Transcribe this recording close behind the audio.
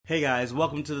Hey guys,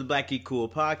 welcome to the Black Geek Cool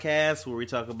podcast, where we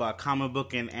talk about comic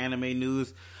book and anime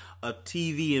news, a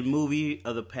TV and movie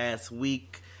of the past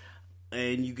week.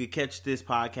 And you can catch this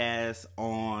podcast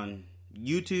on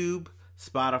YouTube,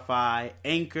 Spotify,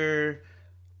 Anchor,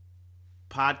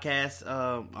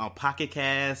 on Pocket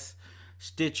Cast,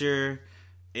 Stitcher,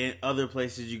 and other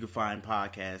places you can find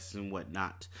podcasts and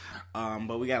whatnot.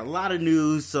 But we got a lot of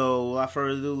news, so without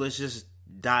further ado, let's just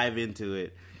dive into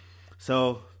it.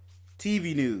 So,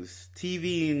 TV news,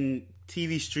 TV and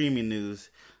TV streaming news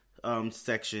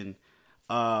section.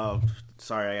 Sorry,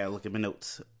 I gotta look at my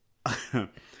notes.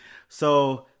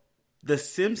 So, The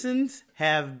Simpsons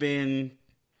have been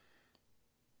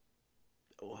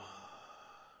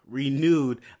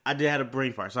renewed. I did have a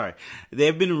brain fart. Sorry,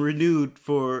 they've been renewed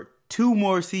for 2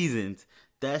 more seasons.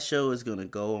 That show is gonna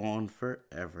go on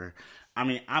forever. I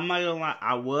mean, I'm not gonna lie.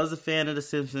 I was a fan of The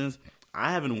Simpsons.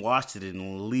 I haven't watched it in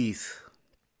at least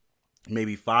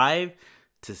maybe 5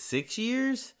 to 6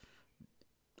 years.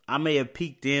 I may have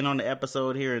peeked in on the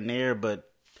episode here and there, but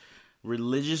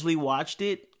religiously watched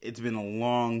it. It's been a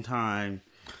long time.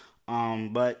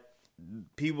 But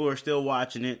people are still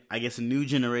watching it. I guess a new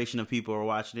generation of people are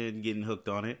watching it and getting hooked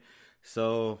on it.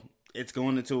 So it's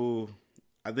going into,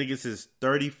 I think it's his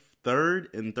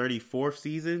 33rd and 34th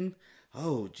season.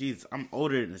 Oh, jeez, I'm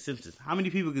older than The Simpsons. How many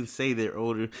people can say they're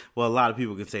older? Well, a lot of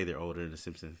people can say they're older than The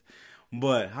Simpsons.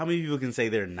 But how many people can say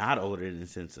they're not older than The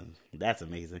Simpsons? That's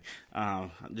amazing.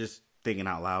 I'm just thinking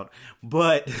out loud.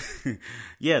 But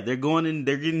yeah, they're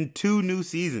getting 2 new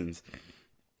seasons.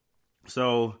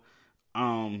 So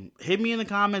hit me in the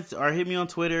comments or hit me on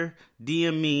Twitter,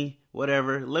 DM me,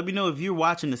 whatever. Let me know if you're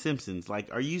watching The Simpsons. Like,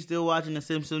 are you still watching The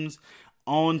Simpsons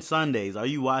on Sundays? Are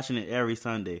you watching it every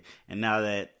Sunday? And now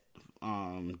that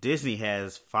Disney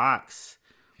has Fox,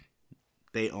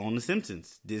 they own The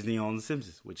Simpsons. Disney owns The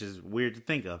Simpsons, which is weird to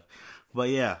think of. But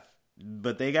yeah,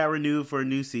 they got renewed for a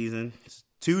new season.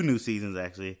 2 new seasons,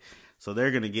 actually. So they're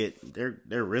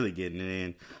really getting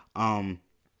it in.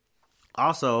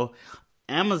 Also,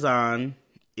 Amazon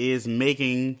is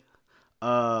making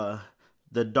the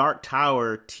Dark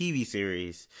Tower TV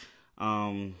series.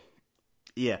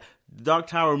 Yeah, the Dark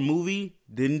Tower movie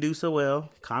didn't do so well.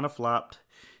 Kind of flopped.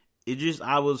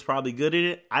 I was probably good at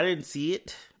it. I didn't see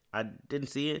it,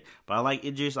 but I like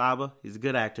Idris Elba. He's a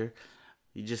good actor.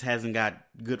 He just hasn't got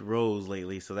good roles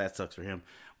lately, so that sucks for him.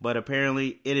 But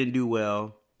apparently, it didn't do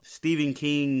well. Stephen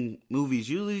King movies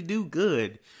usually do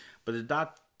good, but the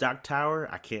Dark Tower,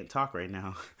 I can't talk right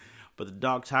now, but the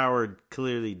Dark Tower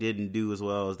clearly didn't do as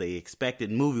well as they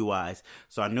expected movie-wise.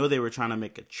 So I know they were trying to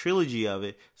make a trilogy of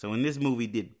it. So when this movie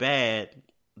did bad,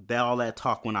 all that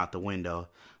talk went out the window.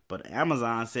 But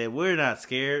Amazon said, we're not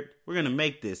scared. We're going to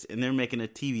make this. And they're making a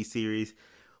TV series,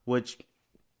 which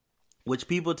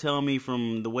people tell me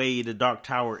from the way the Dark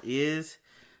Tower is,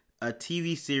 a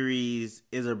TV series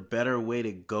is a better way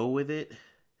to go with it.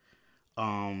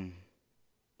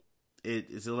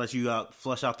 It lets you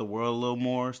flush out the world a little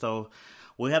more. So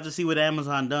we'll have to see what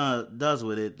Amazon does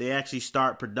with it. They actually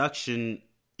start production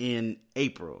in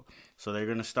April. So they're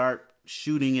going to start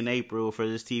shooting in April for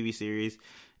this TV series.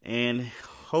 And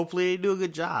hopefully they do a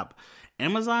good job.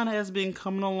 Amazon has been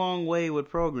coming a long way with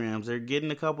programs. They're getting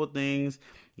a couple things.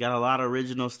 Got a lot of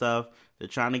original stuff. They're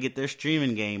trying to get their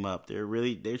streaming game up. They're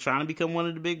trying to become one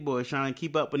of the big boys, trying to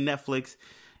keep up with Netflix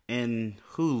and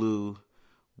Hulu,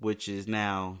 which is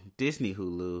now Disney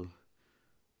Hulu.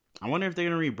 I wonder if they're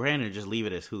going to rebrand it or just leave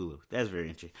it as Hulu. That's very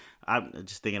interesting. I'm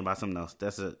just thinking about something else.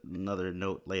 That's another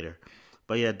note later.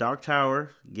 But yeah, Dark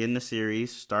Tower, getting the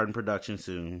series, starting production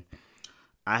soon.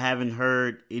 I haven't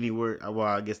heard any word. Well,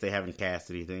 I guess they haven't cast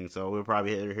anything, so we'll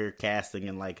probably hear casting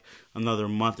in like another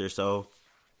month or so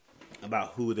about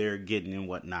who they're getting and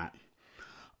whatnot.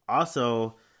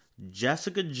 Also,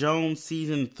 Jessica Jones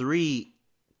season 3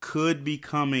 could be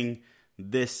coming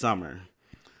this summer.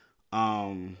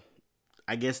 I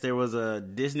guess there was a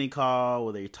Disney call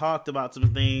where they talked about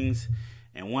some things,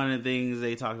 and one of the things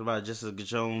they talked about Jessica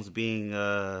Jones being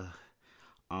a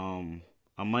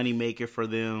money maker for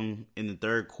them in the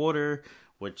 3rd quarter,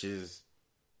 which is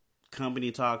company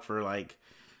talk for like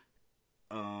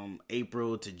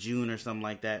April to June or something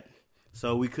like that.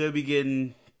 So we could be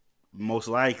getting, most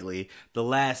likely, the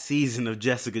last season of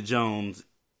Jessica Jones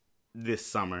this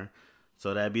summer.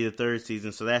 So that'd be the 3rd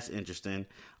season. So that's interesting.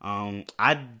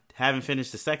 I haven't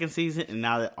finished the 2nd season, and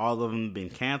now that all of them have been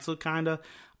canceled, kind of,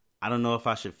 I don't know if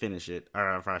I should finish it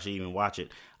or if I should even watch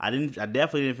it. I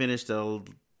definitely didn't finish the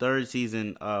 3rd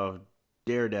season of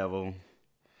Daredevil.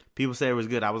 People say it was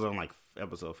good. I was on like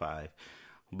episode 5,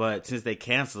 but since they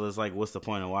canceled, it's like, what's the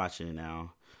point of watching it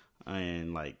now?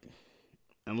 And like,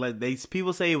 and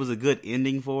people say it was a good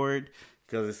ending for it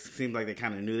because it seemed like they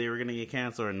kind of knew they were going to get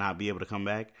canceled and not be able to come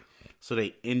back. So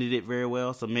they ended it very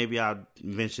well. So maybe I'll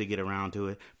eventually get around to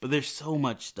it. But there's so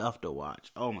much stuff to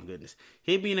watch. Oh my goodness.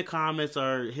 Hit me in the comments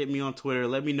or hit me on Twitter.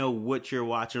 Let me know what you're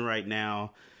watching right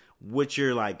now. What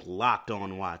you're like locked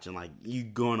on watching. Like you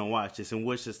going to watch this. And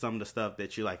which is some of the stuff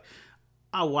that you're like,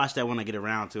 I'll watch that when I get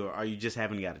around to it. Or you just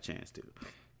haven't got a chance to.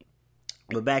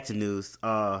 But back to news.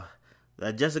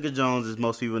 Jessica Jones, as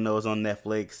most people know, is on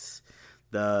Netflix.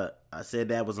 I said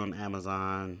that was on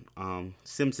Amazon.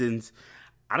 Simpsons.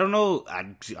 I don't know.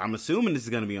 I'm assuming this is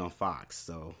going to be on Fox,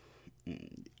 so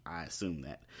I assume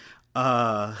that.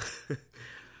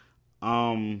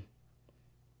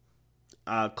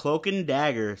 Cloak and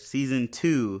Dagger Season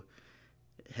 2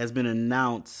 has been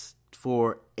announced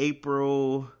for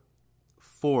April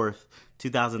 4th,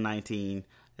 2019,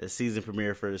 the season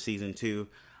premiere for the Season 2.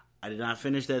 I did not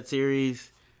finish that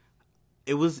series.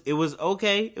 It was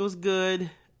okay. It was good.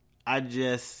 I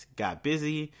just got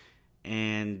busy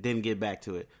and didn't get back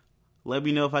to it. Let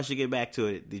me know if I should get back to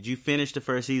it. Did you finish the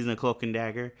first season of Cloak and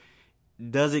Dagger?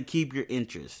 Does it keep your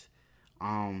interest?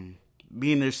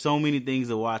 Being there's so many things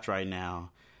to watch right now,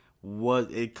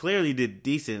 it clearly did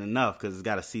decent enough because it's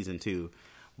got a season 2.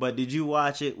 But did you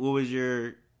watch it? What's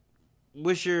your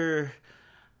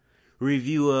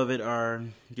review of it or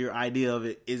your idea of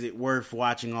it? Is it worth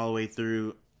watching all the way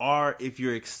through? Or if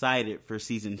you're excited for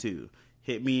season 2,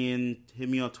 hit me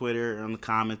on Twitter or in the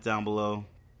comments down below.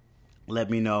 Let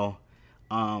me know.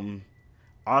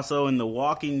 Also in the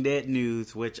Walking Dead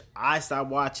news, which I stopped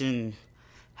watching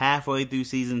halfway through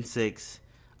season 6.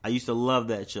 I used to love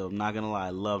that show. I'm not gonna lie,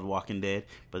 I loved Walking Dead,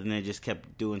 but then they just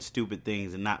kept doing stupid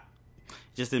things and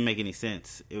just didn't make any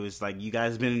sense. It was like, you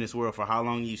guys been in this world for how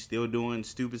long? You still doing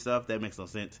stupid stuff? That makes no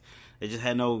sense.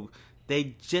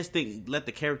 They just didn't let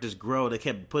the characters grow. They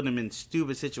kept putting them in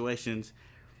stupid situations.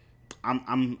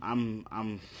 I'm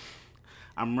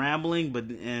rambling,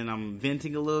 and I'm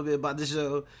venting a little bit about the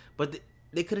show, but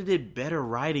they could have did better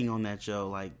writing on that show.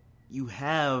 Like, you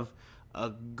have a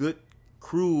good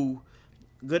crew,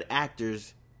 good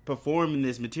actors performing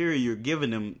this material you're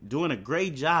giving them, doing a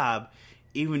great job,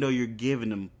 even though you're giving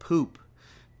them poop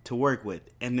to work with,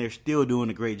 and they're still doing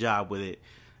a great job with it.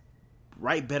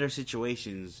 Write better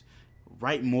situations,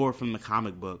 write more from the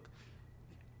comic book.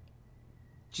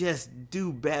 Just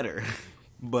do better.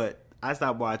 But I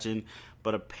stopped watching.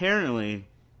 But apparently,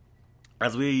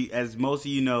 as most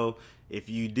of you know, if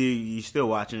you do, you're still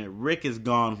watching it, Rick is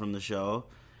gone from the show.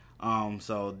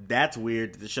 So that's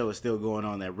weird that the show is still going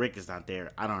on, that Rick is not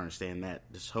there. I don't understand that.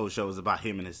 This whole show is about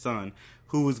him and his son,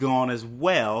 who was gone as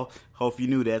well. Hope you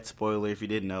knew that. Spoiler if you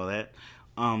didn't know that.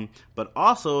 But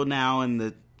also now in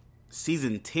the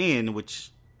season 10,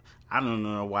 which I don't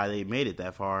know why they made it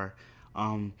that far,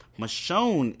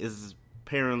 Michonne is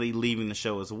apparently leaving the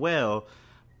show as well.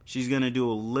 She's going to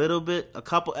do a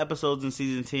couple episodes in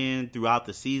season 10 throughout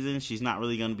the season. She's not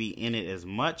really going to be in it as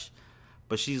much,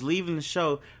 but she's leaving the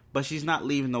show, but she's not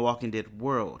leaving the Walking Dead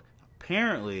world.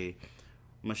 Apparently,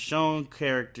 Michonne,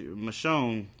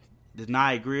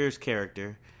 Denai Greer's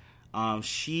character,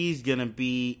 she's going to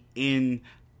be in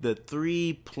the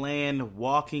 3 planned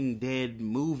Walking Dead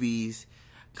movies,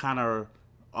 kind of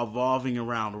evolving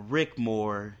around Rick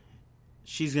more.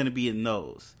 She's going to be in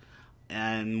those.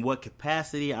 And what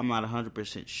capacity, I'm not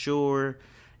 100% sure.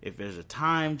 If there's a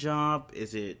time jump,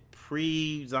 is it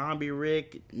pre-zombie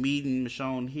Rick meeting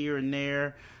Michonne here and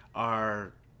there,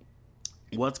 or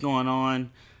what's going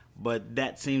on? But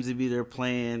that seems to be their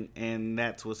plan, and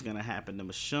that's what's going to happen to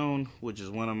Michonne, which is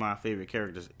one of my favorite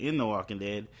characters in The Walking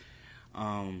Dead.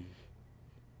 And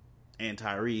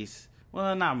Tyrese.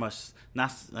 Well, not much.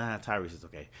 Tyrese is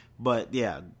okay. But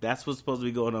yeah, that's what's supposed to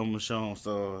be going on with Michonne.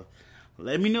 So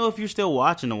let me know if you're still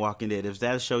watching The Walking Dead. If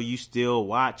that's a show you still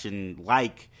watch and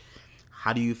like,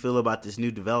 how do you feel about this new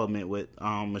development with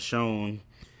Michonne?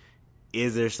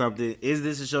 Is this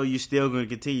a show you're still going to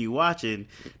continue watching,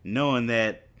 knowing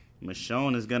that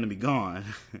Michonne is going to be gone?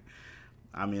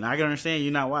 I mean, I can understand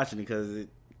you're not watching it because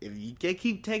if you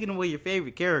keep taking away your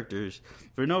favorite characters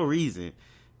for no reason,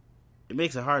 it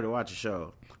makes it hard to watch a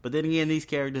show. But then again, these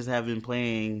people have been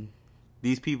playing these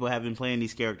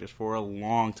characters for a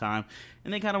long time,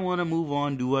 and they kind of want to move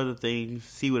on, do other things,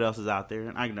 see what else is out there,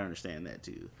 and I can understand that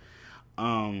too.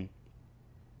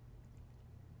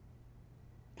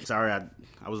 Sorry,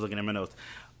 I was looking at my notes.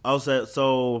 Also,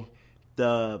 so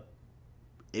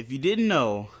if you didn't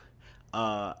know,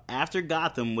 after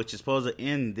Gotham, which is supposed to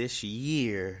end this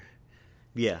year,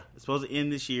 it's supposed to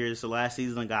end this year. It's the last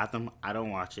season of Gotham. I don't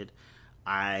watch it.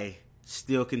 I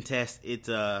still contest its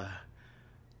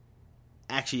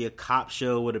actually a cop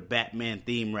show with a Batman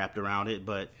theme wrapped around it,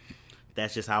 but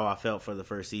that's just how I felt for the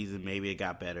first season. Maybe it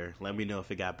got better. Let me know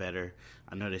if it got better.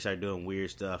 I know they started doing weird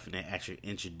stuff and they actually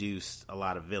introduced a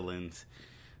lot of villains,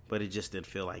 but it just didn't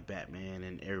feel like Batman,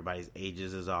 and everybody's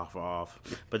ages is off.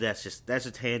 But that's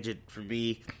a tangent for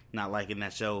me. Not liking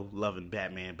that show, loving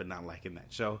Batman, but not liking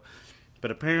that show.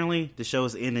 But apparently the show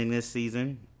is ending this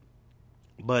season.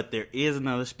 But there is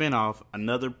another spinoff,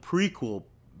 another prequel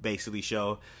basically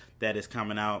show that is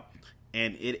coming out,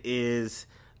 and it is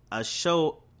a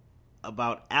show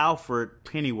about Alfred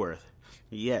Pennyworth.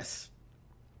 Yes.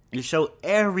 The show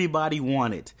everybody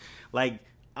wanted. Like,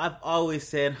 I've always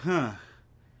said,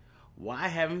 why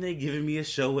haven't they given me a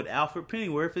show with Alfred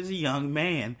Pennyworth as a young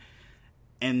man?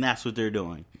 And that's what they're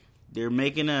doing. They're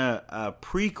making a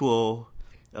prequel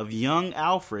of young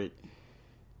Alfred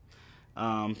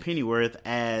Pennyworth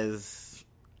as,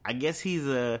 I guess he's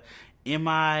a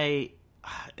I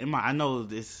know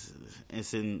this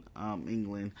is in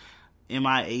England,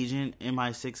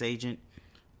 MI6 agent.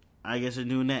 I guess they're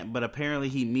doing that, but apparently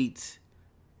he meets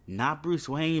not Bruce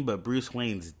Wayne, but Bruce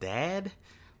Wayne's dad.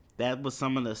 That was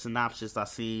some of the synopsis I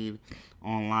seen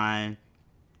online.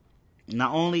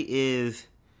 Not only is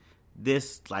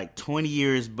this like 20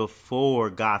 years before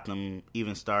Gotham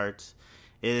even starts,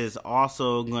 it is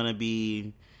also going to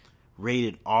be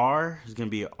rated R. It's going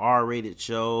to be an R-rated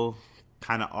show,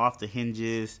 kind of off the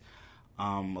hinges,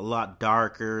 a lot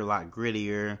darker, a lot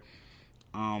grittier.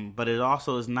 But it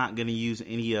also is not going to use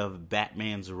any of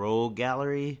Batman's rogue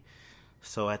gallery.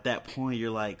 So at that point,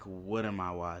 you're like, what am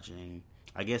I watching?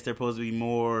 I guess they're supposed to be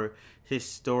more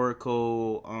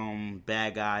historical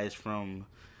bad guys from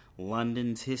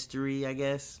London's history, I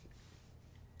guess.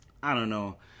 I don't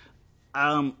know.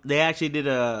 They actually did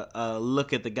a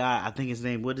look at the guy. I think his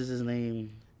name, what is his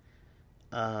name?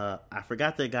 I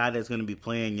forgot the guy that's going to be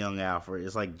playing young Alfred.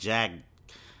 It's like Jack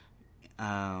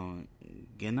Gannon?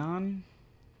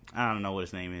 I don't know what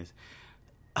his name is.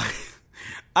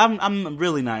 I'm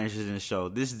really not interested in the show.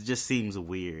 This just seems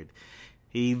weird.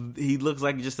 He looks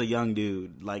like just a young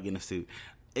dude, like in a suit.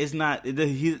 It's not.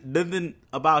 Nothing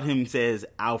about him says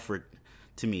Alfred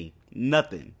to me.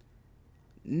 Nothing.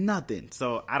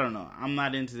 So I don't know. I'm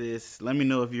not into this. Let me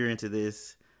know if you're into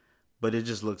this. But it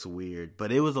just looks weird.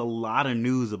 But it was a lot of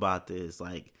news about this,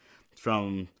 like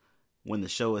from when the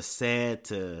show is set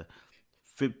to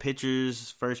first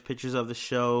pictures of the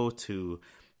show, to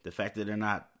the fact that they're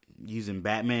not using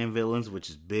Batman villains, which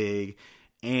is big,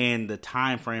 and the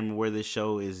time frame where this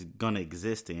show is gonna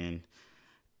exist in.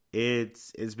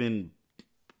 It's been,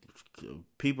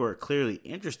 people are clearly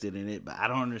interested in it, but I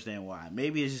don't understand why.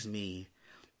 Maybe it's just me.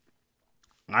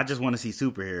 I just want to see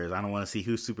superheroes. I don't want to see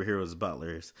who's superheroes'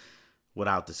 butlers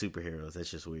without the superheroes.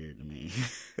 That's just weird to me.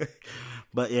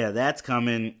 But yeah, that's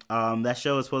coming. That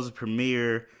show is supposed to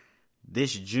premiere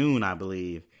this June, I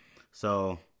believe.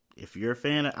 So if you're a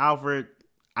fan of Alfred,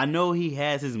 I know he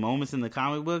has his moments in the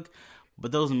comic book,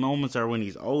 but those moments are when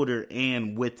he's older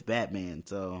and with Batman.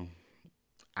 So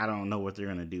I don't know what they're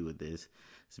going to do with this.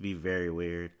 It's going to be very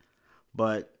weird.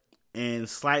 But in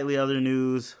slightly other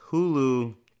news,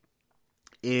 Hulu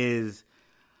is,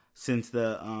 since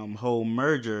the whole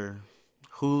merger,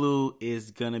 Hulu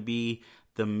is going to be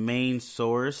the main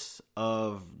source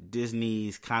of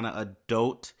Disney's kind of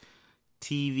adult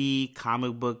TV,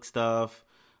 comic book stuff,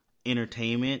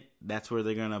 entertainment. That's where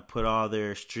they're going to put all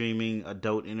their streaming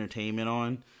adult entertainment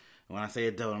on. When I say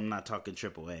adult, I'm not talking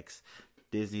XXX.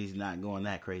 Disney's not going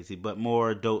that crazy, but more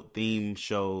adult themed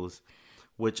shows,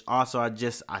 which also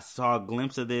I saw a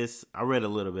glimpse of this. I read a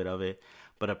little bit of it,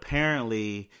 but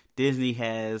apparently Disney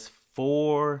has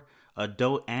 4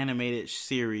 adult animated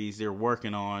series they're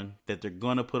working on that they're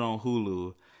going to put on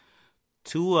Hulu.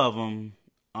 2 of them,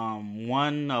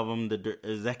 one of them, the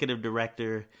executive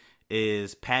director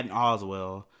is Patton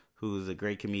Oswalt, who's a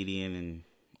great comedian and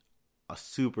a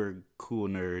super cool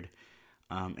nerd.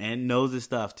 And knows his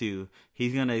stuff too.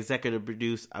 He's gonna executive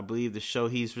produce, I believe the show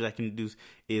he's executive produce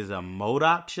is a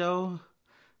MODOK show.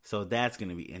 So that's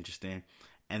gonna be interesting.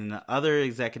 And the other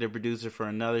executive producer for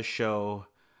another show,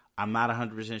 I'm not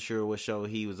 100% sure what show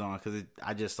he was on, because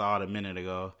I just saw it a minute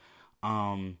ago.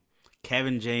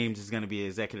 Kevin James is gonna be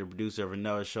executive producer of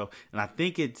another show. And I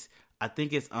think it's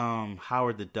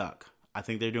Howard the Duck. I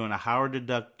think they're doing a Howard the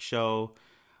Duck show,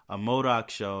 a MODOK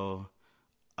show,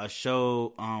 a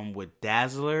show with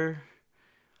Dazzler,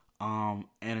 and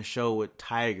a show with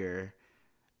Tiger.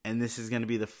 And this is going to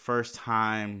be the first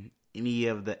time any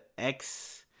of the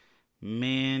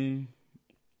X-Men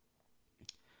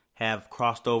have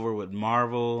crossed over with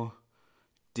Marvel,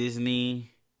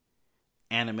 Disney,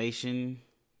 animation,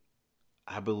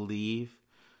 I believe.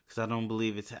 because I don't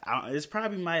believe it's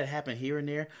probably might happen here and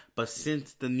there, but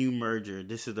since the new merger,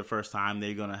 this is the first time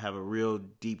they're gonna have a real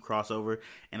deep crossover,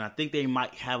 and I think they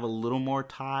might have a little more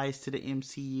ties to the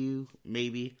MCU.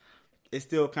 Maybe it's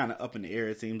still kind of up in the air,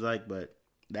 it seems like, but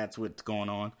that's what's going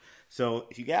on. So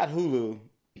if you got Hulu,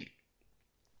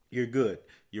 you're good.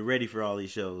 You're ready for all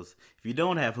these shows. If you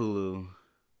don't have Hulu,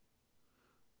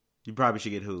 you probably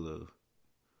should get Hulu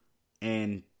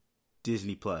and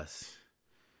Disney Plus.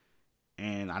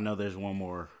 And I know there's one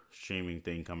more streaming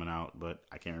thing coming out, but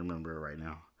I can't remember it right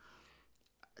now.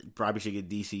 You probably should get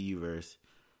DC Universe.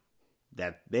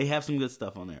 That they have some good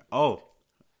stuff on there. Oh,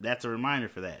 that's a reminder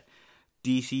for that.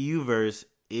 DC Universe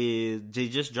they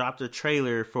just dropped a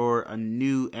trailer for a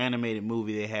new animated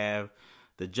movie they have,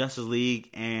 the Justice League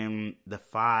and the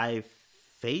Fatal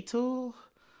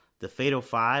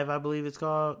Five, I believe it's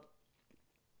called.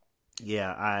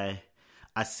 Yeah,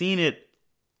 I seen it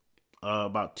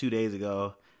about 2 days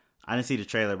ago. I didn't see the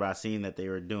trailer, but I seen that they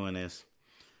were doing this.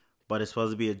 But it's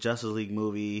supposed to be a Justice League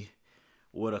movie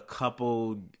with a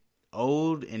couple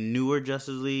old and newer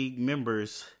Justice League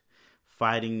members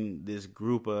fighting this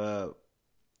group of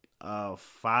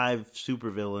 5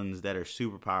 supervillains that are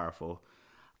super powerful.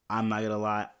 I'm not gonna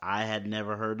lie, I had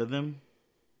never heard of them.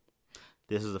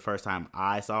 This is the first time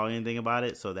I saw anything about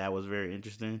it, so that was very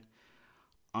interesting.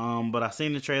 But I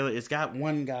seen the trailer. It's got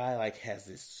one guy has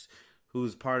this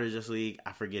who's part of Justice League.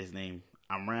 I forget his name.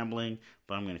 I'm rambling,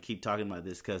 but I'm gonna keep talking about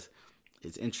this because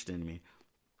it's interesting to me.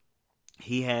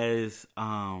 He has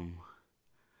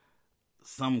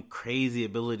some crazy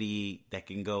ability that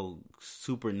can go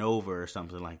supernova or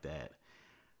something like that.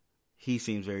 He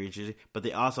seems very interesting. But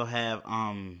they also have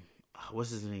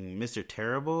what's his name, Mr.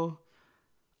 Terrible,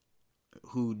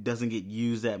 who doesn't get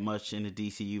used that much in the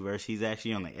DCU verse. He's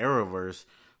actually on the Arrowverse,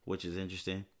 which is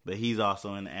interesting. But he's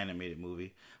also in the animated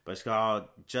movie. But it's called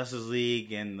Justice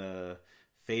League and the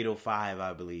Fatal Five,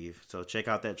 I believe. So check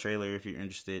out that trailer if you're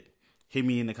interested. Hit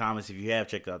me in the comments if you have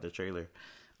checked out the trailer.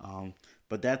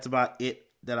 But that's about it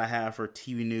that I have for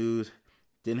TV news.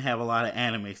 Didn't have a lot of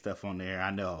anime stuff on there.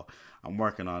 I know. I'm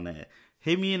working on that.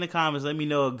 Hit me in the comments. Let me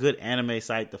know a good anime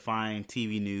site to find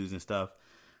TV news and stuff.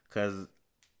 Because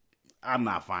I'm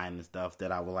not finding stuff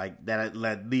that I would like, that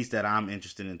at least that I'm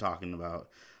interested in talking about.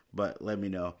 But let me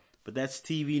know. But that's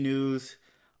TV news.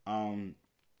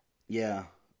 Yeah.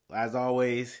 As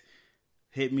always,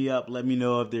 hit me up. Let me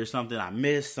know if there's something I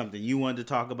missed, something you wanted to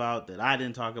talk about that I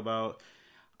didn't talk about.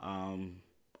 One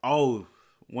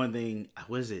thing.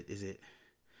 What is it? Is it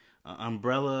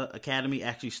Umbrella Academy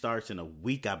actually starts in a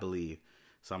week, I believe.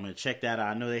 So I'm going to check that out.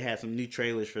 I know they had some new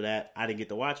trailers for that. I didn't get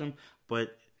to watch them,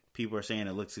 but people are saying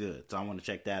it looks good. So I want to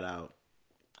check that out.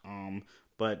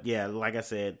 But yeah, like I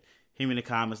said, hit me in the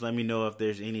comments. Let me know if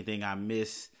there's anything I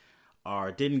missed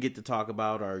or didn't get to talk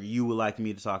about or you would like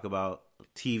me to talk about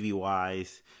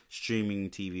TV-wise,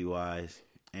 streaming TV-wise.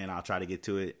 And I'll try to get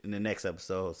to it in the next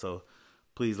episode. So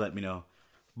please let me know.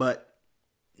 But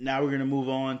now we're going to move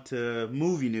on to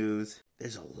movie news.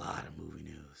 There's a lot of movie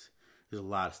news. There's a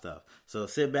lot of stuff. So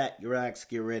sit back, relax,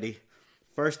 get ready.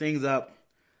 First things up,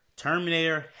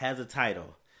 Terminator has a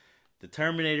title. The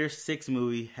Terminator 6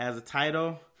 movie has a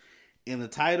title. In the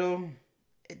title,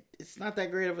 it's not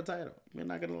that great of a title. I'm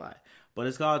not going to lie. But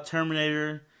it's called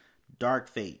Terminator Dark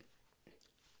Fate.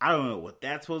 I don't know what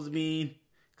that's supposed to mean.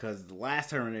 Because the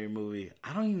last Terminator movie,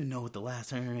 I don't even know what the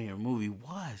last Terminator movie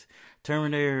was.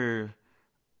 Terminator,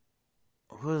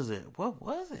 what was it? What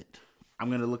was it? I'm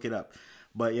going to look it up.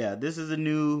 But yeah, this is a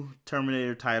new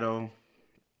Terminator title.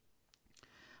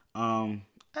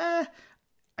 I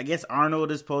guess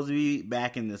Arnold is supposed to be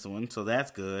back in this one, so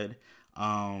that's good.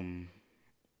 I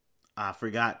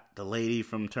forgot the lady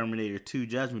from Terminator 2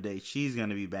 Judgment Day. She's going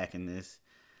to be back in this.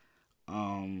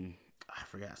 I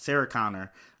forgot. Sarah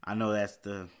Connor. I know that's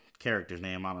the character's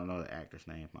name. I don't know the actor's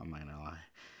name. I might not lie.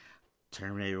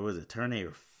 Terminator, was it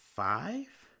Terminator 5?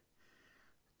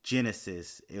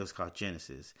 Genesis. It was called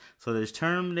Genesis. So there's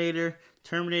Terminator,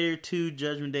 Terminator 2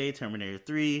 Judgment Day, Terminator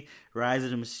 3, Rise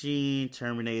of the Machine,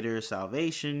 Terminator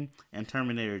Salvation, and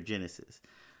Terminator Genesis.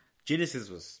 Genesis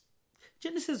was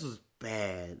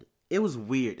bad. It was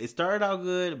weird. It started out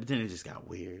good, but then it just got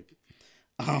weird.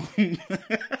 I'm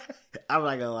not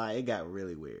gonna lie, it got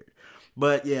really weird.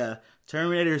 But yeah,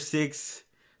 Terminator 6,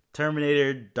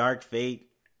 Terminator Dark Fate.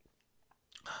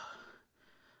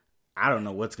 I don't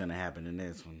know what's gonna happen in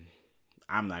this one.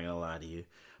 I'm not gonna lie to you.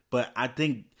 But I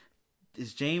think,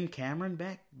 is James Cameron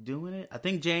back doing it? I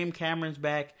think James Cameron's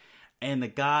back. And the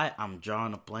guy, I'm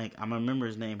drawing a blank. I'm gonna remember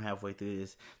his name halfway through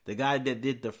this. The guy that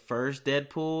did the first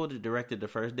Deadpool, that directed the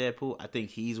first Deadpool, I think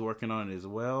he's working on it as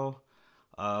well.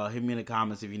 Hit me in the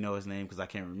comments if you know his name, because I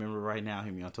can't remember right now.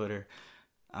 Hit me on Twitter.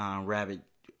 Rabbit.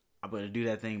 I'm going to do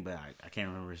that thing, but I can't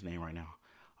remember his name right now.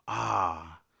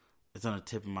 It's on the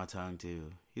tip of my tongue,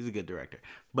 too. He's a good director.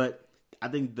 But I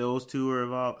think those two are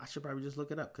involved. I should probably just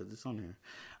look it up because it's on here.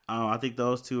 I think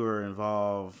those two are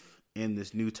involved in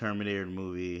this new Terminator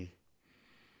movie.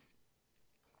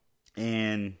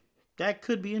 And that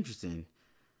could be interesting.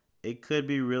 It could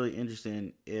be really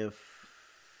interesting if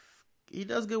he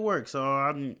does good work. So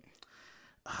I'm...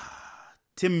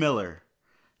 Tim Miller.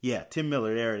 Yeah, Tim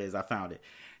Miller. There it is. I found it.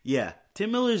 Yeah,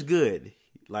 Tim Miller's good.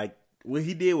 Like, what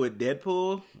he did with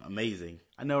Deadpool, amazing.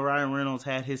 I know Ryan Reynolds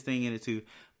had his thing in it too,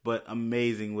 but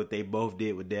amazing what they both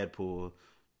did with Deadpool.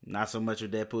 Not so much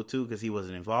with Deadpool 2 because he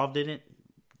wasn't involved in it.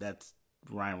 That's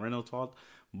Ryan Reynolds' fault.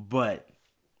 But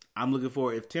I'm looking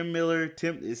for, if Tim Miller,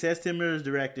 it says Tim Miller's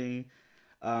directing,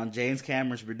 James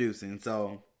Cameron's producing.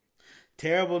 So,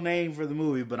 terrible name for the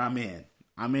movie, but I'm in.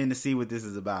 I'm in to see what this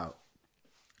is about.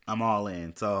 I'm all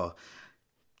in. So,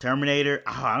 Terminator,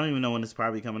 I don't even know when it's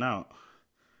probably coming out.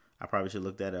 I probably should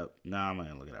look that up. No, I'm not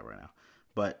going to look it up right now.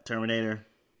 But Terminator,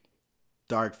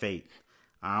 Dark Fate.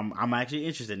 I'm actually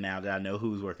interested now that I know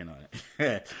who's working on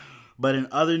it. But in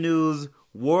other news,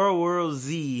 World War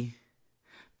Z,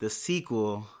 the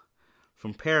sequel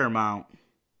from Paramount,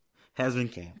 has been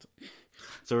canceled.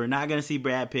 So we're not going to see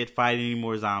Brad Pitt fight any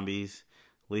more zombies,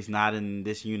 at least not in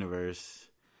this universe.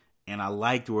 And I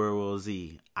liked World War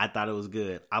Z. I thought it was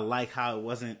good. I like how it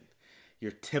wasn't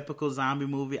your typical zombie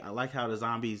movie. I like how the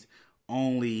zombies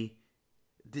only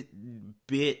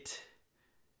bit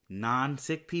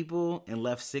non-sick people and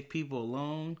left sick people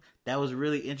alone. That was a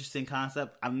really interesting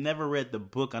concept. I've never read the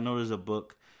book. I know there's a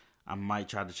book. I might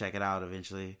try to check it out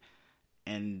eventually.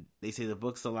 And they say the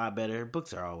book's a lot better.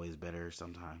 Books are always better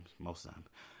sometimes, most of the time.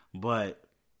 But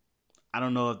I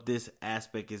don't know if this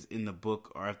aspect is in the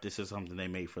book or if this is something they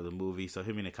made for the movie. So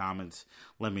hit me in the comments.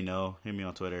 Let me know. Hit me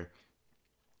on Twitter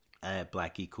at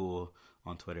BlackieCool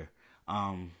on Twitter.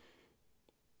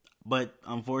 But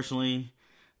unfortunately,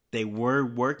 they were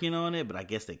working on it, but I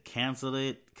guess they canceled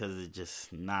it because it's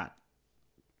just not.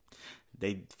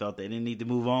 They felt they didn't need to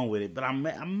move on with it. But I'm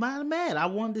not mad. I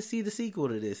wanted to see the sequel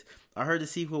to this. I heard the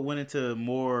sequel went into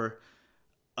more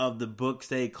of the book,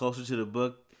 stayed closer to the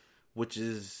book, which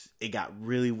is, it got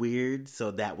really weird.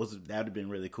 So that would have been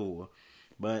really cool.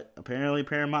 But apparently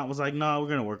Paramount was like, no, we're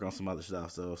going to work on some other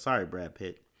stuff. So sorry, Brad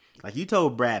Pitt. Like, you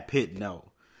told Brad Pitt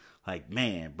no. Like,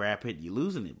 man, Brad Pitt, you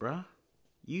losing it, bro.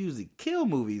 You usually kill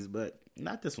movies, but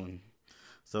not this one.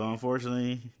 So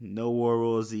unfortunately, no World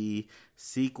War Z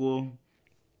sequel,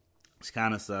 which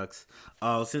kind of sucks.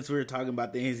 Since we were talking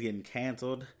about things getting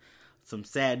canceled, some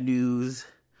sad news.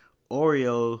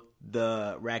 Oreo,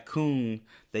 the raccoon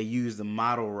that used the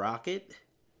model rocket,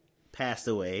 passed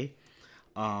away.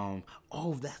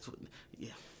 That's what.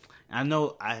 Yeah, I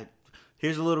know.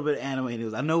 Here's a little bit of anime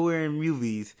news. I know we're in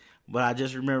movies, but I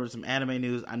just remembered some anime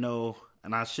news. I know,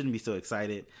 and I shouldn't be so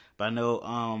excited, but I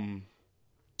know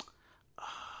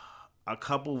a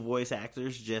couple voice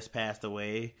actors just passed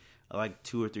away like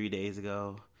 2 or 3 days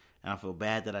ago, and I feel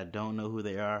bad that I don't know who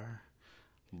they are,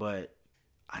 but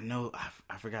I know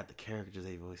I forgot the characters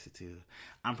they voiced it to.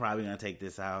 I'm probably gonna take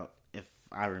this out if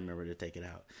I remember to take it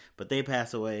out. But they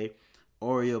passed away.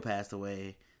 Oreo passed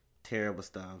away. Terrible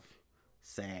stuff.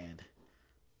 Sad.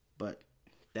 But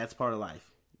that's part of life.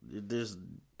 There's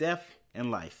death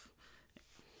and life.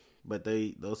 But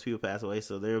those people passed away,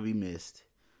 so they'll be missed.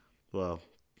 Well,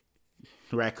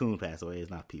 raccoon passed away.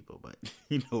 It's not people, but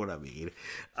you know what I mean.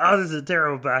 Oh, this is a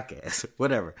terrible podcast.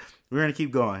 Whatever. We're gonna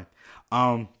keep going.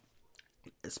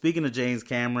 Speaking of James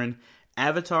Cameron,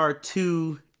 Avatar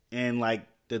 2 and like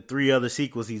the 3 other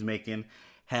sequels he's making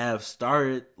have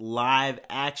started live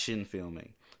action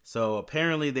filming. So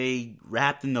apparently they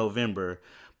wrapped in November,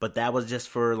 but that was just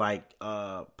for like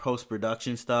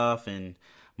post-production stuff and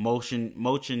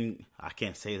motion I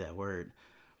can't say that word.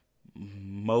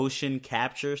 Motion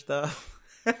capture stuff.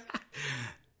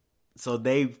 So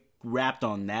they wrapped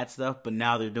on that stuff, but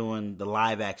now they're doing the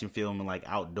live action film and like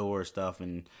outdoor stuff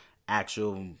and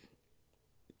actual,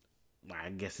 I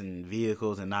guess, in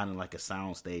vehicles and not in like a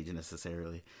sound stage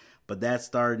necessarily. But that's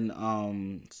starting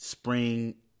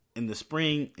spring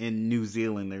in New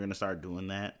Zealand. They're gonna start doing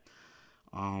that.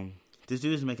 This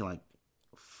dude is making like,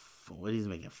 what, he's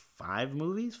making 4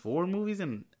 movies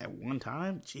at one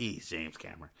time. Jeez, James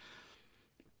Cameron.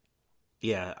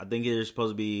 Yeah, I think there's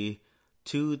supposed to be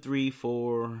 2, 3,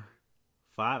 4,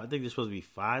 5. I think there's supposed to be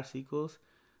 5 sequels.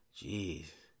 Jeez.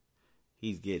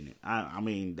 He's getting it. I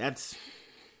mean, that's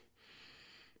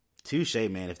touche,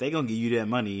 man. If they gonna give you that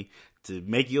money to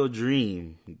make your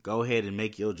dream, go ahead and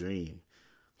make your dream.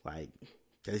 Like,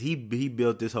 Because he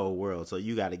built this whole world, so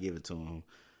you got to give it to him.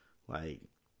 Like,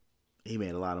 he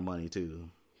made a lot of money, too.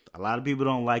 A lot of people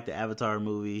don't like the Avatar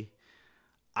movie.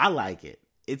 I like it.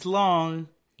 It's long,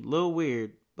 a little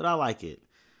weird, but I like it.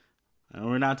 And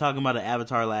we're not talking about the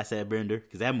Avatar Last Airbender,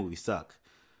 because that movie sucked.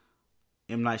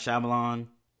 M. Night Shyamalan,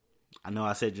 I know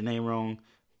I said your name wrong,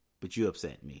 but you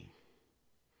upset me.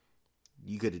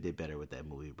 You could have did better with that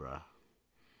movie, bro.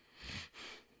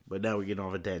 But now we're getting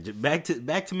off a tangent.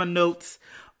 Back to my notes.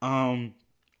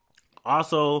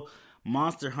 Also,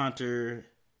 Monster Hunter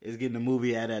is getting a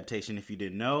movie adaptation, if you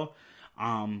didn't know.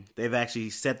 They've actually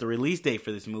set the release date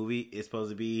for this movie. It's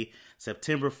supposed to be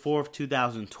September 4th,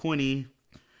 2020.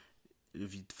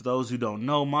 For those who don't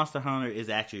know, Monster Hunter is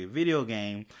actually a video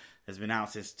game that's been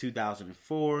out since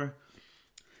 2004.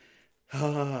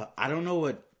 I don't know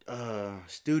what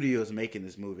studio is making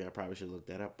this movie. I probably should look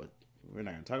that up, but we're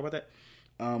not going to talk about that.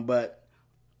 But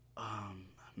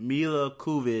Mila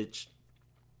Kunis,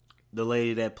 the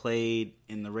lady that played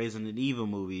in the Resident Evil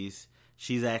movies,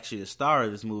 she's actually a star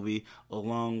of this movie,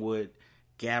 along with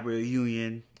Gabrielle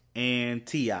Union and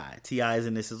T.I. T.I. is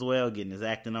in this as well, getting his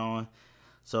acting on.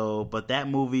 So, but that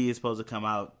movie is supposed to come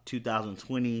out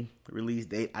 2020 release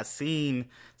date. I seen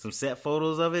some set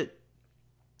photos of it,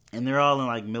 and they're all in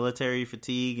like military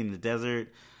fatigue in the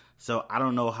desert. So I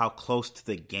don't know how close to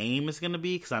the game it's going to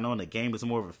be, because I know in the game it's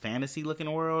more of a fantasy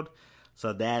looking world.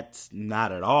 So that's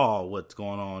not at all what's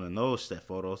going on in those set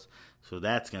photos. So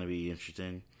that's going to be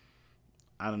interesting.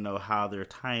 I don't know how they're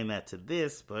tying that to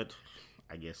this, but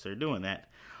I guess they're doing that.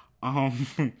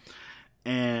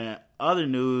 And other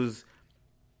news,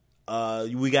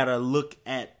 we got to look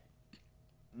at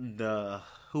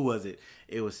who was it?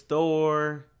 It was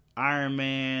Thor, Iron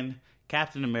Man,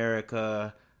 Captain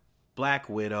America, Black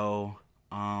Widow,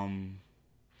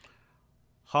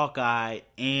 Hawkeye,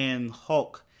 and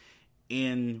Hulk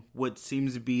in what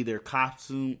seems to be their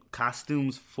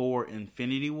costumes for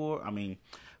Infinity War.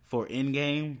 For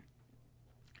Endgame.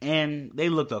 And they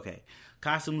looked okay.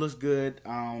 Costume looks good.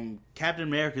 Captain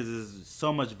America's is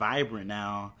so much vibrant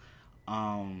now.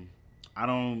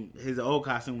 His old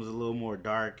costume was a little more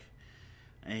dark.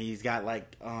 And he's got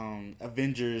like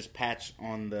Avengers patch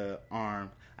on the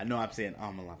arm. I know I'm saying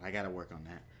a lot. I gotta work on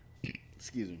that.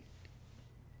 Excuse me.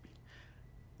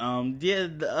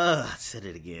 I said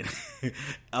it again.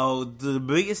 The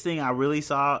biggest thing I really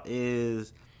saw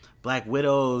is Black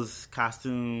Widow's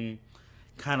costume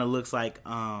kind of looks like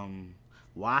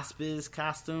Wasp's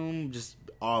costume, just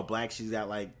all black. She's got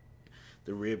like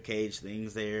the rib cage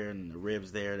things there and the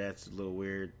ribs there. That's a little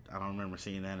weird. I don't remember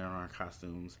seeing that in our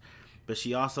costumes. But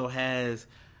she also has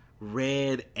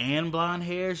red and blonde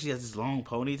hair. She has this long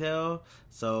ponytail.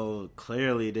 So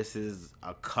clearly this is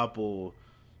a couple,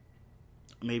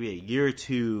 maybe a year or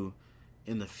two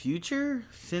in the future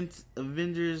since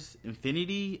Avengers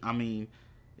Infinity.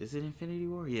 Is it Infinity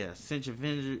War? Yeah, since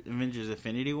Avengers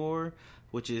Infinity War,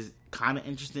 which is kind of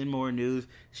interesting, more news.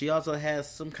 She also has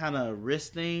some kind of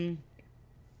wrist thing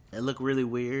that look really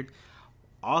weird.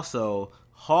 Also,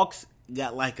 Hulk's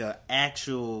got like a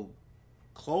actual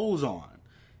clothes on.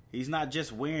 He's not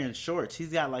just wearing shorts.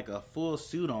 He's got like a full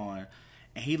suit on,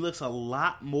 and he looks a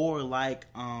lot more like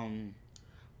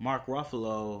Mark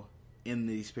Ruffalo in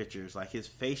these pictures. Like his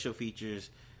facial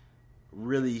features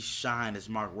really shine as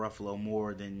Mark Ruffalo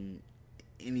more than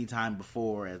any time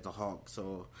before as the Hulk.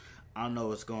 So I don't know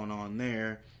what's going on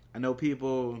there. I know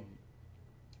people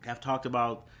have talked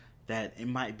about that it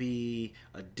might be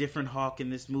a different Hulk in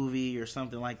this movie or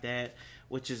something like that,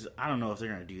 which is, I don't know if they're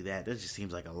going to do that. That just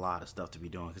seems like a lot of stuff to be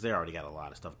doing, because they already got a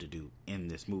lot of stuff to do in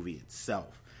this movie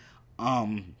itself.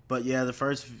 But yeah, the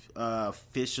first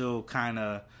official kind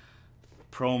of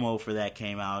promo for that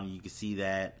came out, and you can see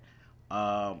that.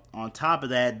 On top of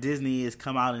that, Disney has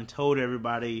come out and told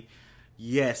everybody,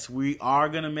 yes, we are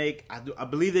going to make, I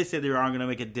believe they said they are going to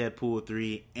make a Deadpool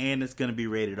 3, and it's going to be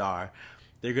rated R.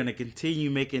 They're going to continue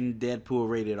making Deadpool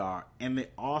rated R, and they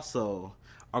also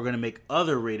are going to make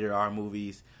other rated R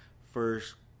movies. For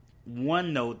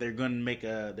one note, they're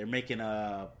making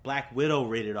a Black Widow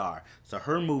rated R. So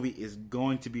her movie is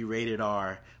going to be rated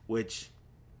R, which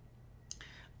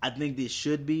I think this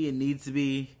should be and needs to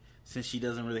be. Since she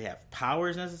doesn't really have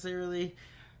powers necessarily,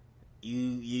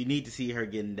 you need to see her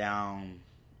getting down,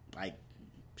 like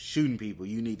shooting people.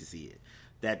 You need to see it.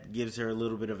 That gives her a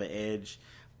little bit of an edge.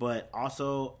 But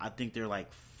also, I think they're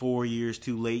like 4 years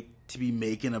too late to be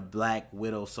making a Black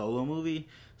Widow solo movie.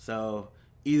 So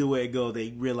either way it go, they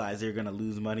realize they're going to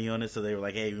lose money on it. So they were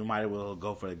like, hey, we might as well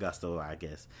go for the gusto, I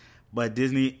guess. But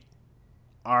Disney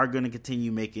are going to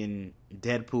continue making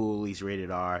Deadpool at least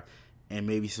rated R, and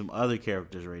maybe some other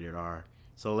characters rated R.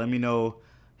 So let me know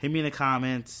hit me in the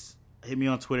comments, hit me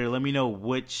on Twitter. Let me know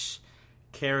which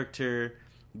character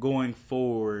going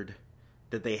forward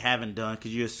that they haven't done,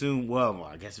 because you assume, well,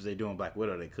 I guess if they're doing Black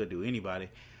Widow, they could do anybody.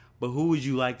 But who would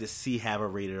you like to see have a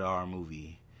rated R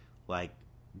movie, like,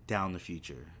 down the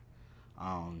future?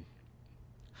 I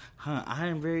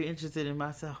am very interested in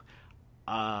myself.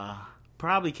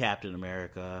 Probably Captain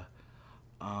America.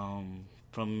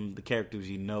 From the characters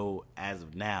you know as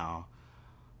of now.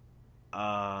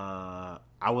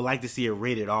 I would like to see a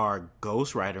rated R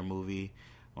Ghost Rider movie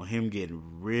on him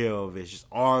getting real vicious.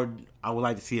 Or I would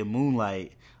like to see a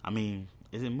Moonlight. I mean,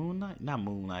 is it Moonlight? Not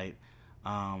Moonlight.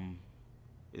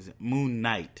 Is it Moon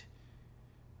Knight?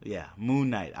 Yeah, Moon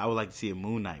Knight. I would like to see a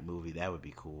Moon Knight movie. That would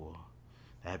be cool.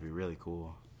 That'd be really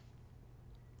cool.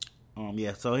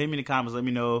 Yeah, so hit me in the comments. Let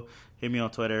me know. Hit me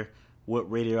on Twitter what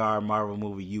rated R Marvel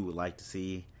movie you would like to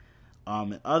see.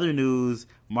 In other news,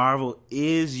 Marvel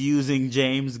is using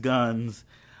James Gunn's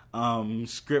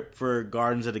script for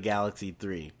Guardians of the Galaxy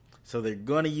 3. So they're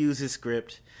going to use his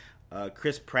script.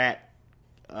 Chris Pratt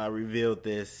revealed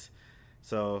this.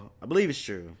 So I believe it's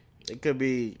true. He could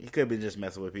be just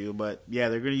messing with people. But yeah,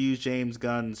 they're going to use James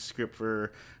Gunn's script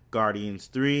for Guardians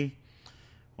 3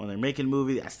 when they're making the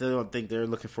movie. I still don't think they're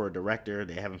looking for a director.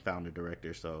 They haven't found a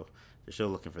director, so they're still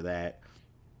looking for that.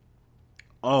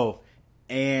 Oh,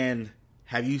 and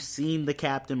have you seen the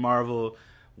Captain Marvel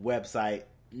website,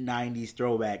 90s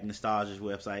throwback nostalgia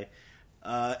website?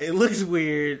 It looks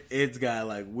weird. It's got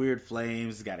like weird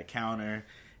flames. It's got a counter.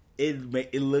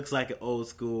 It looks like an old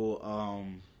school.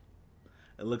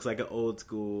 It looks like an old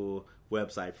school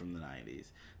website from the 90s.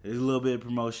 There's a little bit of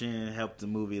promotion, helped the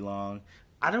movie along.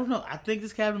 I don't know. I think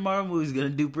this Captain Marvel movie is gonna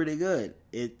do pretty good.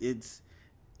 It's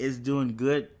doing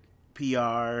good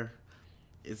PR.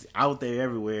 It's out there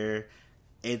everywhere.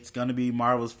 It's gonna be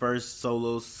Marvel's first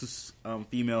solo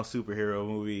female superhero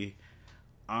movie.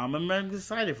 I'm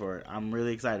excited for it. I'm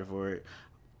really excited for it.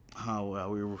 Oh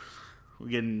well, we're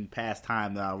getting past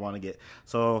time that I want to get.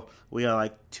 So we got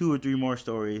like 2 or 3 more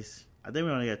stories. I think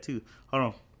we only got 2. Hold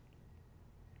on.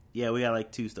 Yeah, we got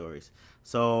like 2 stories.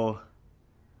 So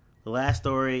the last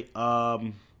story,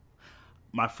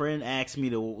 my friend asked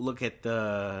me to look at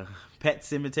the Pet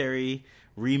Sematary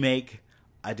remake.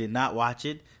 I did not watch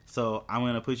it, so I'm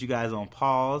going to put you guys on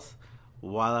pause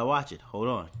while I watch it. Hold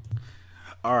on.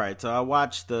 Alright, so I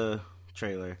watched the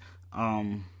trailer.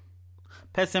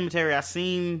 Pet Sematary, I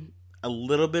seen a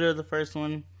little bit of the first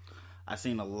one. I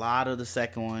seen a lot of the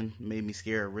second one. Made me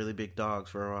scared of really big dogs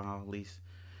for a while, at least.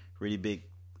 Really big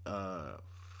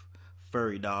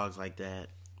furry dogs like that.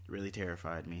 Really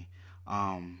terrified me.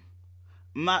 I'm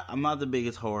not the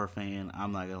biggest horror fan.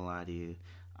 I'm not gonna lie to you.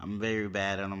 I'm very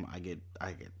bad at them. I get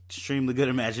extremely good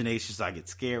imagination, so I get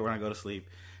scared when I go to sleep.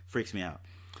 Freaks me out.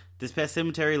 This Pet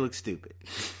Sematary looks stupid.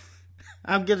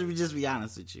 I'm gonna just be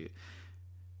honest with you.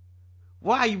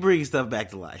 Why are you bringing stuff back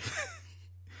to life?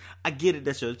 I get it,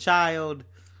 that's your child,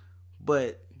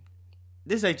 but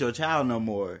this ain't your child no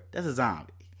more. That's a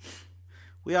zombie.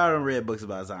 We all done read books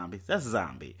about zombies. That's a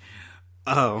zombie.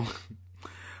 Octoberg,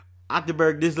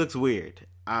 this looks weird.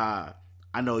 I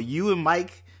know you and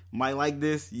Mike might like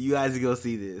this. You guys go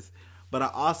see this. But I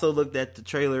also looked at the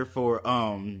trailer for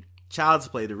Child's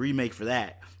Play, the remake for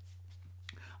that.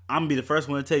 I'm going to be the first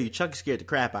one to tell you, Chucky scared the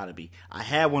crap out of me. I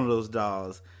had one of those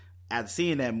dolls after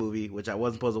seeing that movie, which I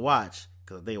wasn't supposed to watch,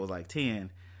 because I think it was like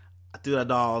 10. I threw that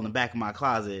doll in the back of my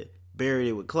closet, buried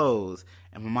it with clothes,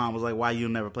 and my mom was like, why you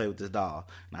never play with this doll?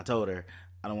 And I told her,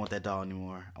 I don't want that doll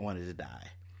anymore. I want it to die.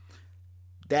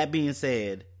 That being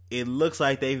said, it looks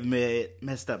like they've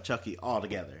messed up Chucky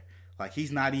altogether. Like,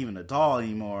 he's not even a doll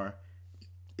anymore.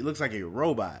 It looks like a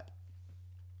robot.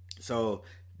 So,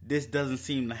 this doesn't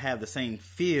seem to have the same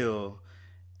feel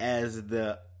as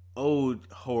the old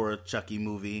horror Chucky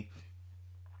movie.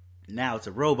 Now it's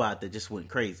a robot that just went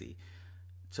crazy.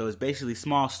 So it's basically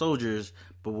small soldiers,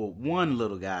 but with one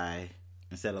little guy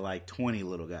instead of like 20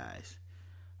 little guys.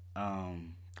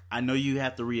 I know you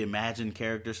have to reimagine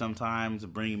characters sometimes to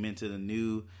bring them into the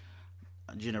new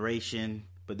generation,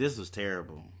 but this was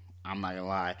terrible. I'm not gonna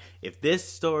lie. If this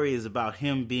story is about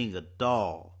him being a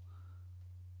doll,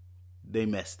 they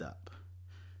messed up.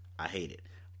 I hate it.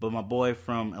 But my boy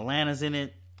from Atlanta's in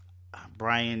it,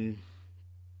 Brian.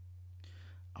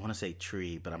 I want to say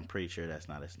Tree, but I'm pretty sure that's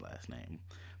not his last name.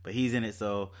 But he's in it,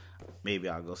 so maybe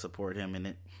I'll go support him in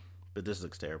it. But this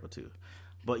looks terrible too.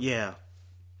 But yeah,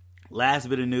 last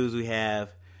bit of news we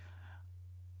have,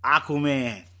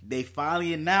 Aquaman. They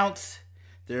finally announced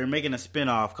they're making a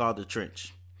spinoff called The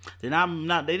Trench. They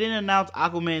didn't announce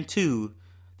Aquaman 2,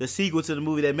 the sequel to the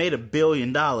movie that made $1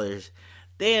 billion.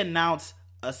 They announced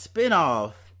a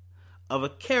spinoff of a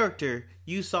character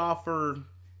you saw for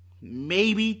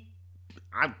maybe,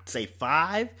 I'd say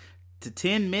 5 to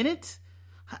 10 minutes,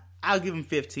 I'll give him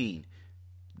 15.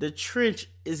 The Trench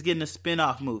is getting a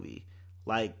spin-off movie.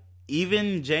 Like,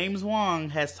 even James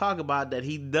Wan has talked about that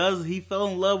he fell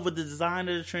in love with the design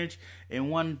of the Trench and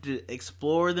wanted to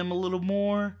explore them a little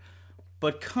more.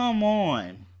 But come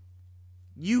on.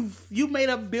 You made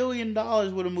 $1 billion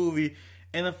with a movie,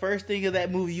 and the first thing of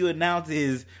that movie you announce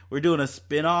is we're doing a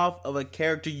spin-off of a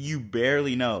character you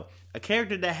barely know. A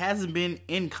character that hasn't been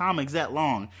in comics that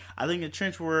long. I think the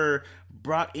Trench were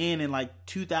brought in like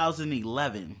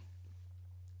 2011.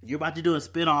 You're about to do a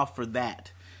spin-off for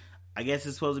that. I guess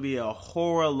it's supposed to be a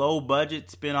horror,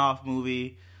 low-budget spin-off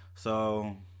movie.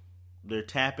 So they're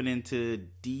tapping into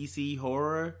DC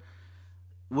horror,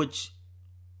 which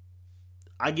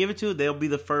I give it to. They'll be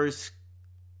the first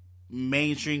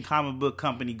mainstream comic book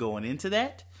company going into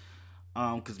that.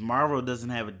 Because Marvel doesn't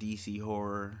have a DC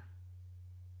horror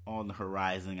on the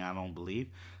horizon, I don't believe.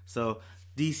 So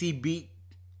DC beat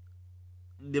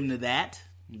them to that.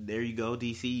 There you go,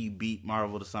 DC. You beat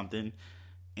Marvel to something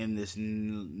in this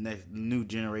new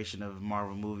generation of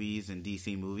Marvel movies and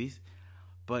DC movies.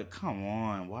 But come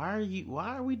on, why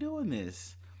are we doing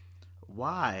this?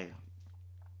 Why?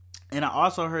 And I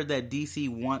also heard that DC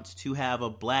wants to have a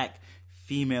black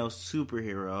female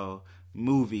superhero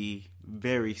movie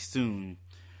very soon.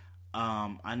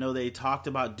 I know they talked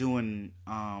about doing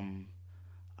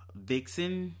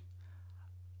Vixen.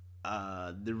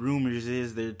 The rumors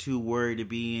is they're too worried of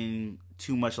being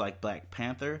too much like Black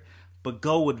Panther. But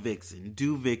go with Vixen.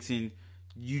 Do Vixen.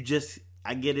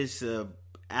 I get it's a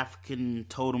African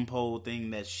totem pole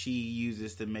thing that she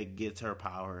uses to gets her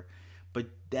power. But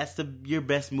that's your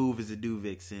best move is to do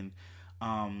Vixen.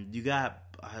 You got,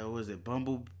 what was it,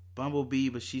 Bumblebee,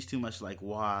 but she's too much like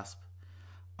Wasp.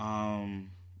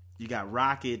 You got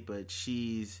Rocket, but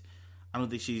I don't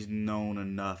think she's known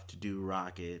enough to do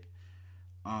Rocket.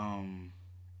 I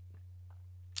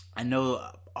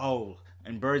know,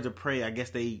 and Birds of Prey, I guess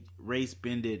they race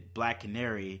bended Black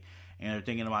Canary, and they're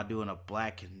thinking about doing a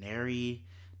Black Canary.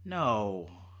 No,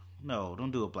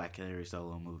 don't do a Black Canary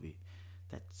solo movie.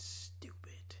 That's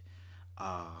stupid.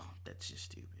 That's just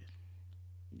stupid.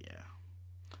 Yeah.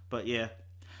 But yeah,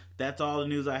 that's all the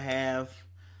news I have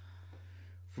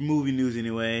for movie news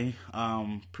anyway.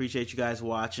 Appreciate you guys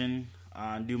watching.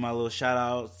 Do my little shout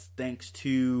outs. Thanks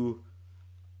to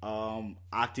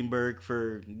Ochtenberg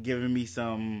for giving me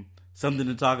something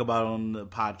to talk about on the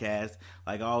podcast.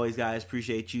 Like always, guys,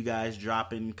 appreciate you guys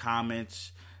dropping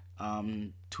comments,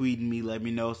 tweeting me, let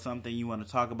me know something you want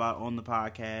to talk about on the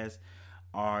podcast,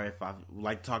 or if I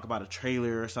like to talk about a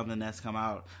trailer or something that's come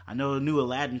out. I know a new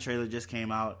Aladdin trailer just came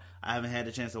out. I haven't had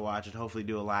a chance to watch it. Hopefully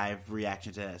do a live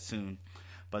reaction to that soon.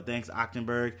 But thanks,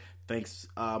 Ochtenberg. Thanks,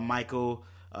 Michael.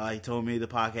 He told me the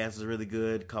podcast was really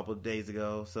good a couple of days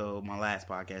ago. So my last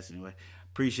podcast anyway.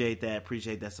 Appreciate that.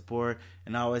 Appreciate that support.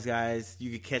 And always, guys,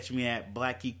 you can catch me at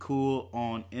Blackie Cool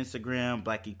on Instagram,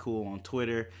 Blackie Cool on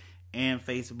Twitter and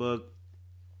Facebook.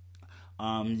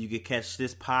 You can catch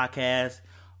this podcast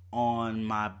on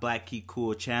my Blackie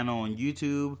Cool channel on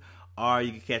YouTube, or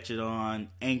you can catch it on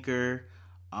Anchor,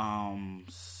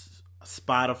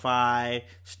 Spotify,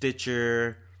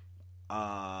 Stitcher,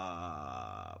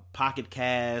 Pocket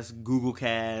Cast, Google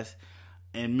Cast,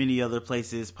 and many other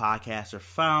places podcasts are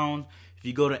found. If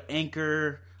you go to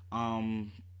Anchor,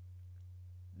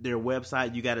 their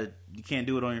website, you can't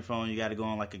do it on your phone. You got to go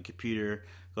on like a computer,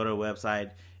 go to a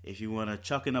website. If you want to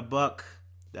chuck in a buck,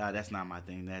 that's not my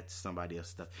thing. That's somebody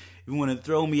else's stuff. If you want to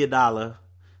throw me $1,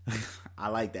 I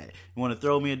like that. You want to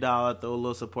throw me $1, throw a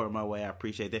little support my way. I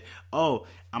appreciate that. Oh,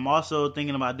 I'm also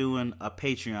thinking about doing a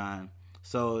Patreon.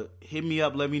 So hit me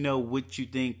up. Let me know what you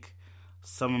think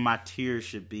some of my tiers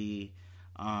should be.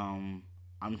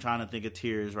 I'm trying to think of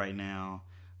tiers right now,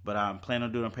 but I'm planning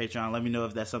on doing a Patreon. Let me know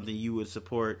if that's something you would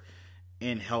support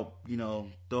and help,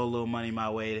 throw a little money my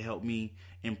way to help me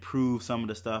improve some of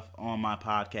the stuff on my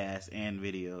podcast and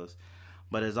videos.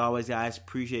 But as always, guys,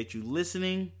 appreciate you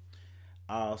listening.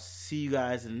 I'll see you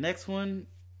guys in the next one,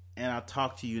 and I'll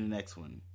talk to you in the next one.